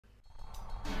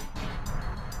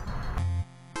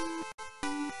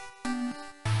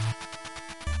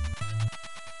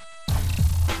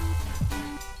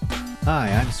Hi,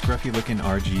 I'm Scruffy looking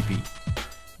RGB,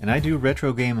 and I do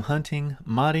retro game hunting,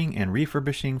 modding, and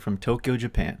refurbishing from Tokyo,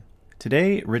 Japan.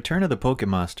 Today, Return of the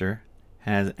Pokemaster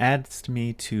has asked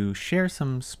me to share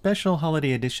some special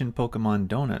holiday edition Pokemon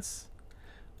donuts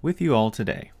with you all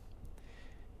today.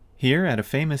 Here at a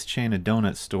famous chain of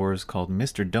donut stores called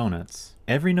Mr. Donuts,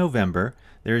 every November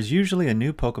there is usually a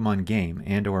new Pokemon game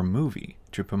and or movie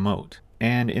to promote.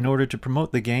 And in order to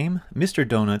promote the game, Mr.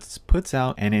 Donuts puts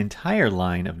out an entire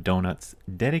line of donuts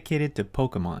dedicated to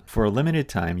Pokemon for a limited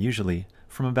time, usually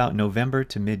from about November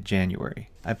to mid-January.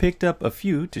 I picked up a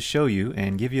few to show you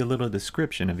and give you a little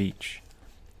description of each.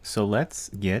 So let's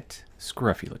get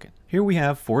scruffy looking. Here we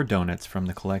have 4 donuts from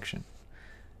the collection.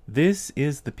 This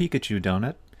is the Pikachu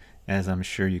donut, as I'm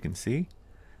sure you can see.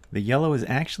 The yellow is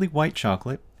actually white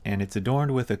chocolate, and it's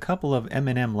adorned with a couple of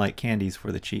M&M-like candies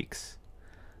for the cheeks.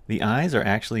 The eyes are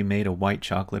actually made of white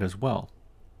chocolate as well.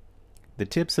 The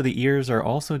tips of the ears are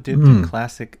also dipped in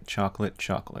classic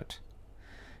chocolate.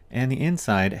 And the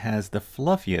inside has the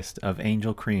fluffiest of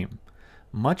angel cream,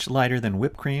 much lighter than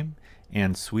whipped cream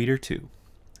and sweeter too.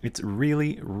 It's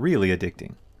really, really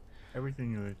addicting.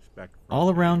 Everything you expect. All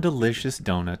around delicious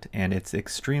donut, and it's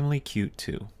extremely cute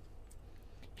too.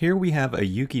 Here we have a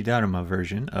Yukidaruma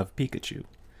version of Pikachu.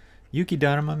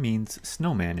 Yukidaruma means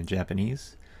snowman in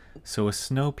Japanese. So a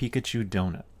snow Pikachu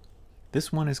donut.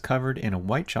 This one is covered in a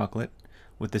white chocolate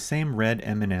with the same red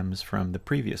M&Ms from the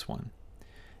previous one,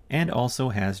 and also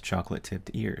has chocolate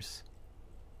tipped ears.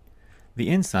 The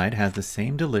inside has the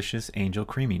same delicious angel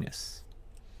creaminess.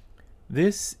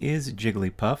 This is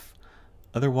Jigglypuff,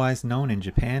 otherwise known in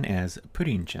Japan as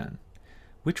Pudding-chan,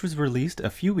 which was released a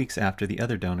few weeks after the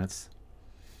other donuts,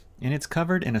 and it's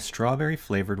covered in a strawberry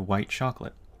flavored white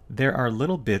chocolate. There are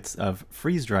little bits of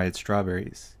freeze-dried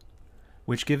strawberries,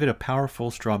 which give it a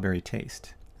powerful strawberry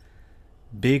taste.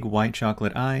 Big white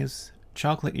chocolate eyes,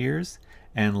 chocolate ears,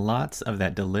 and lots of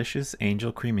that delicious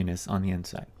angel creaminess on the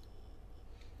inside.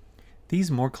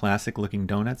 These more classic looking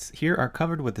donuts here are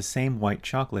covered with the same white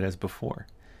chocolate as before,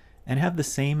 and have the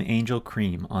same angel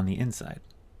cream on the inside.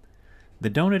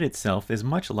 The donut itself is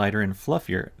much lighter and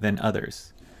fluffier than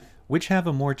others, which have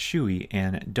a more chewy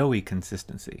and doughy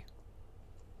consistency.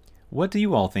 What do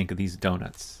you all think of these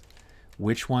donuts?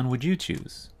 Which one would you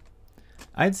choose?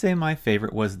 I'd say my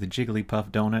favorite was the Jigglypuff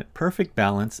donut. Perfect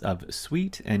balance of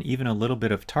sweet and even a little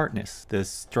bit of tartness, the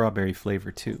strawberry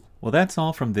flavor too. Well, that's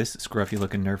all from this scruffy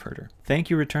looking nerf herder. Thank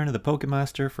you, Return of the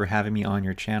Pokemaster, for having me on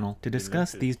your channel to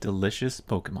discuss these delicious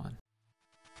Pokemon.